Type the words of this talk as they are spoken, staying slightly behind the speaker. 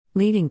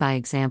Leading by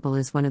example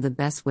is one of the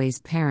best ways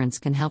parents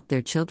can help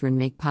their children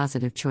make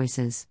positive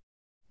choices.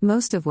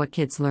 Most of what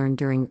kids learn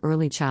during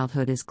early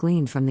childhood is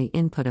gleaned from the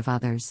input of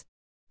others.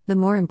 The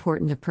more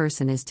important a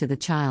person is to the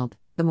child,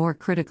 the more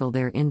critical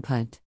their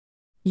input.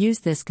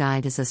 Use this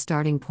guide as a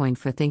starting point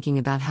for thinking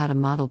about how to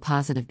model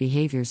positive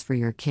behaviors for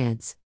your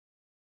kids.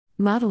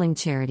 Modeling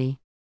charity.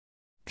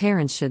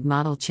 Parents should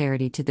model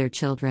charity to their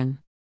children.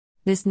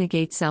 This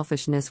negates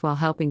selfishness while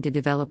helping to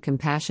develop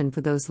compassion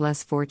for those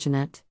less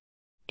fortunate.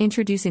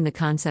 Introducing the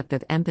concept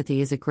of empathy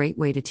is a great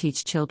way to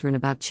teach children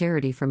about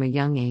charity from a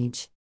young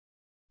age.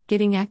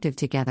 Getting active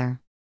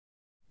together.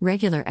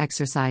 Regular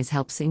exercise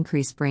helps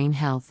increase brain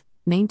health,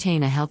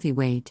 maintain a healthy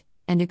weight,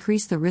 and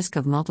decrease the risk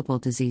of multiple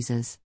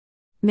diseases.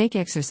 Make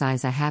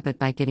exercise a habit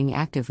by getting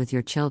active with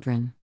your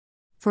children.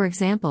 For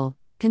example,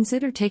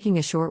 consider taking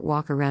a short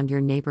walk around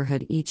your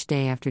neighborhood each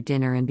day after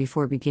dinner and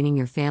before beginning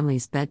your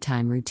family's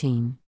bedtime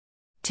routine.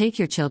 Take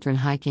your children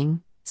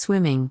hiking,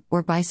 swimming,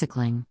 or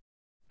bicycling.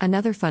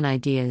 Another fun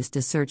idea is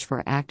to search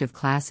for active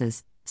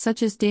classes,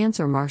 such as dance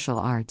or martial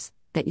arts,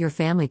 that your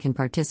family can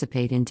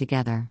participate in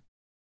together.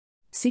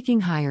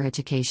 Seeking higher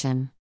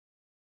education.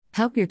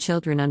 Help your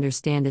children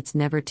understand it's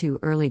never too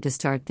early to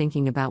start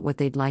thinking about what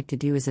they'd like to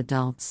do as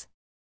adults.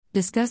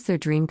 Discuss their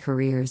dream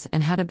careers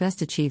and how to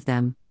best achieve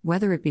them,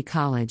 whether it be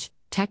college,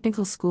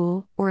 technical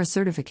school, or a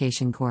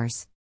certification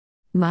course.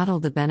 Model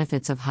the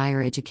benefits of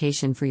higher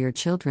education for your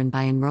children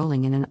by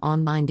enrolling in an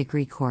online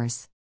degree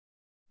course.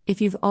 If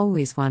you've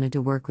always wanted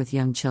to work with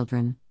young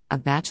children, a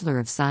Bachelor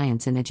of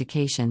Science in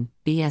Education,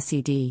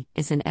 BSED,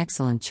 is an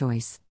excellent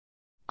choice.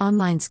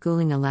 Online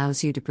schooling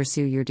allows you to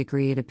pursue your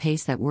degree at a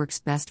pace that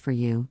works best for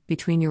you,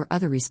 between your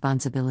other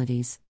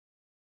responsibilities.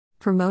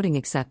 Promoting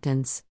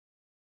acceptance.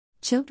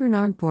 Children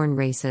aren't born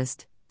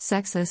racist,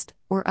 sexist,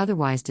 or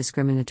otherwise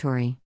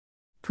discriminatory.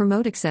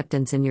 Promote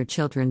acceptance in your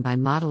children by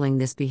modeling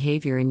this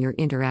behavior in your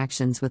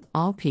interactions with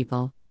all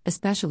people,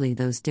 especially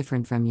those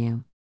different from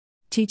you.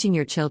 Teaching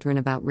your children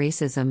about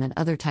racism and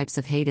other types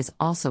of hate is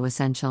also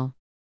essential.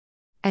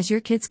 As your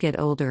kids get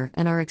older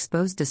and are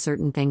exposed to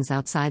certain things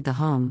outside the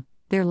home,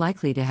 they're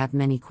likely to have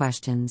many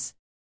questions.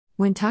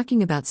 When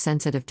talking about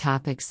sensitive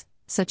topics,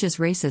 such as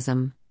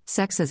racism,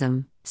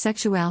 sexism,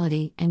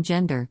 sexuality, and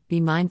gender, be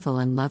mindful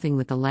and loving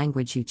with the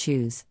language you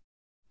choose.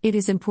 It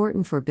is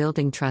important for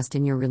building trust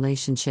in your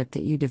relationship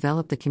that you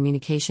develop the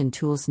communication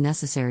tools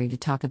necessary to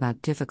talk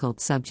about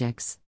difficult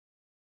subjects.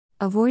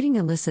 Avoiding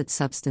illicit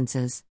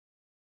substances.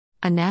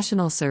 A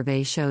national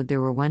survey showed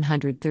there were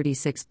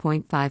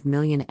 136.5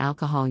 million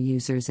alcohol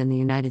users in the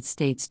United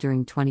States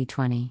during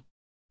 2020.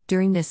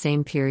 During this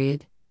same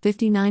period,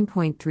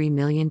 59.3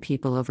 million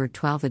people over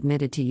 12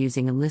 admitted to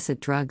using illicit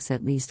drugs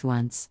at least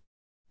once.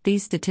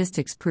 These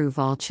statistics prove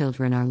all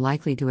children are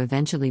likely to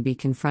eventually be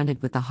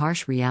confronted with the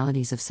harsh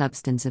realities of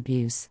substance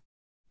abuse.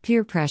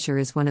 Peer pressure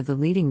is one of the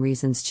leading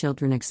reasons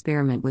children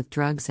experiment with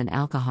drugs and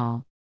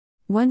alcohol.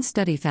 One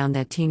study found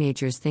that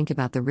teenagers think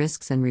about the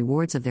risks and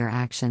rewards of their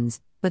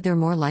actions, but they're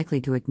more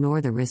likely to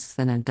ignore the risks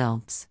than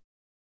adults.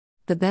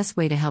 The best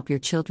way to help your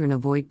children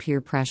avoid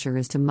peer pressure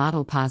is to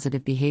model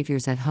positive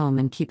behaviors at home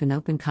and keep an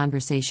open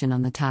conversation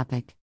on the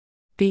topic.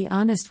 Be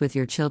honest with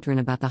your children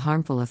about the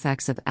harmful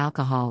effects of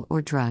alcohol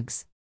or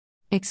drugs.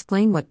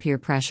 Explain what peer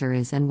pressure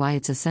is and why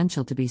it's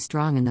essential to be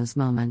strong in those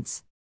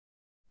moments.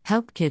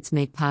 Help kids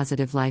make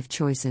positive life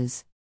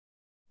choices.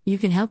 You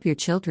can help your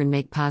children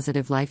make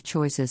positive life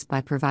choices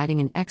by providing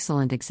an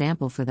excellent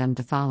example for them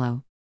to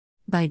follow.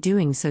 By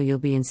doing so, you'll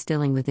be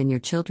instilling within your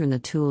children the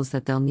tools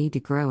that they'll need to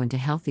grow into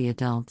healthy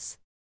adults.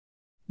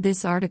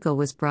 This article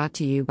was brought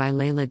to you by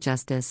Layla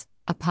Justice,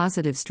 a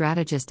positive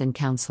strategist and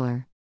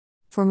counselor.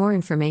 For more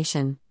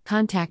information,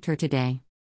 contact her today.